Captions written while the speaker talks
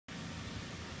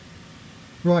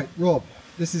Right, Rob,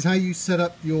 this is how you set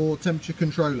up your temperature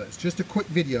controller. It's just a quick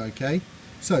video, okay?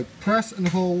 So press and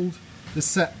hold the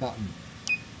set button.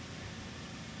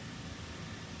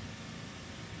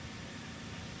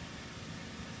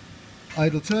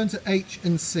 It'll turn to H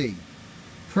and C.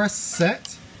 Press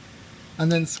set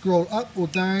and then scroll up or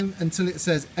down until it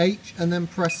says H and then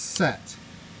press set.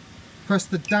 Press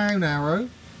the down arrow,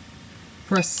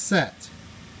 press set.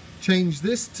 Change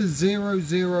this to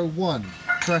 001,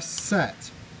 press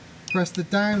set. Press the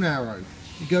down arrow,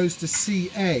 it goes to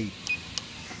CA.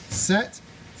 Set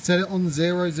it on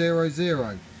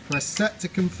 000. Press set to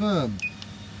confirm.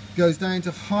 It goes down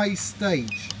to high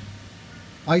stage.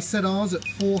 I set ours at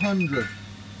 400.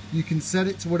 You can set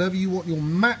it to whatever you want your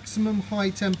maximum high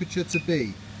temperature to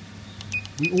be.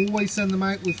 We always send them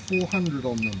out with 400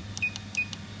 on them.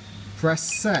 Press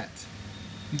set.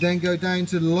 You then go down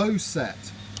to low set.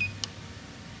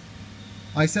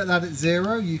 I set that at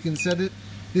 0. You can set it.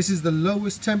 This is the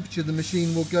lowest temperature the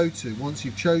machine will go to. Once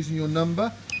you've chosen your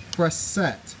number, press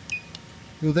set.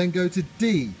 You'll then go to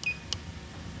D.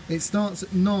 It starts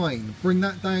at 9. Bring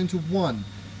that down to 1.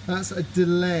 That's a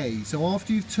delay. So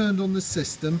after you've turned on the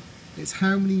system, it's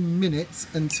how many minutes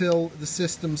until the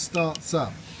system starts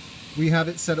up. We have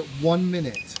it set at 1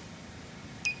 minute.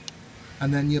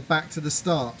 And then you're back to the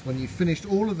start. When you've finished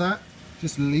all of that,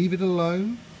 just leave it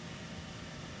alone.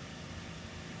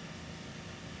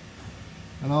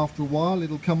 And after a while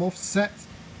it'll come off set,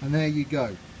 and there you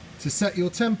go. To set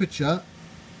your temperature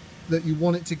that you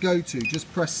want it to go to,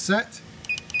 just press set,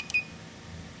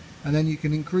 and then you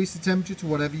can increase the temperature to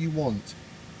whatever you want.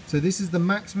 So this is the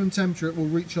maximum temperature it will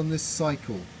reach on this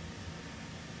cycle.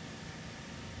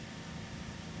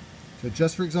 So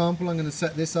just for example, I'm going to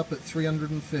set this up at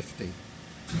 350.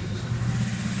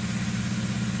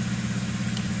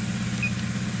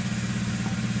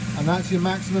 And that's your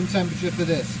maximum temperature for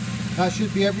this. That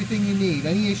should be everything you need.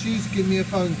 Any issues, give me a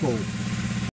phone call.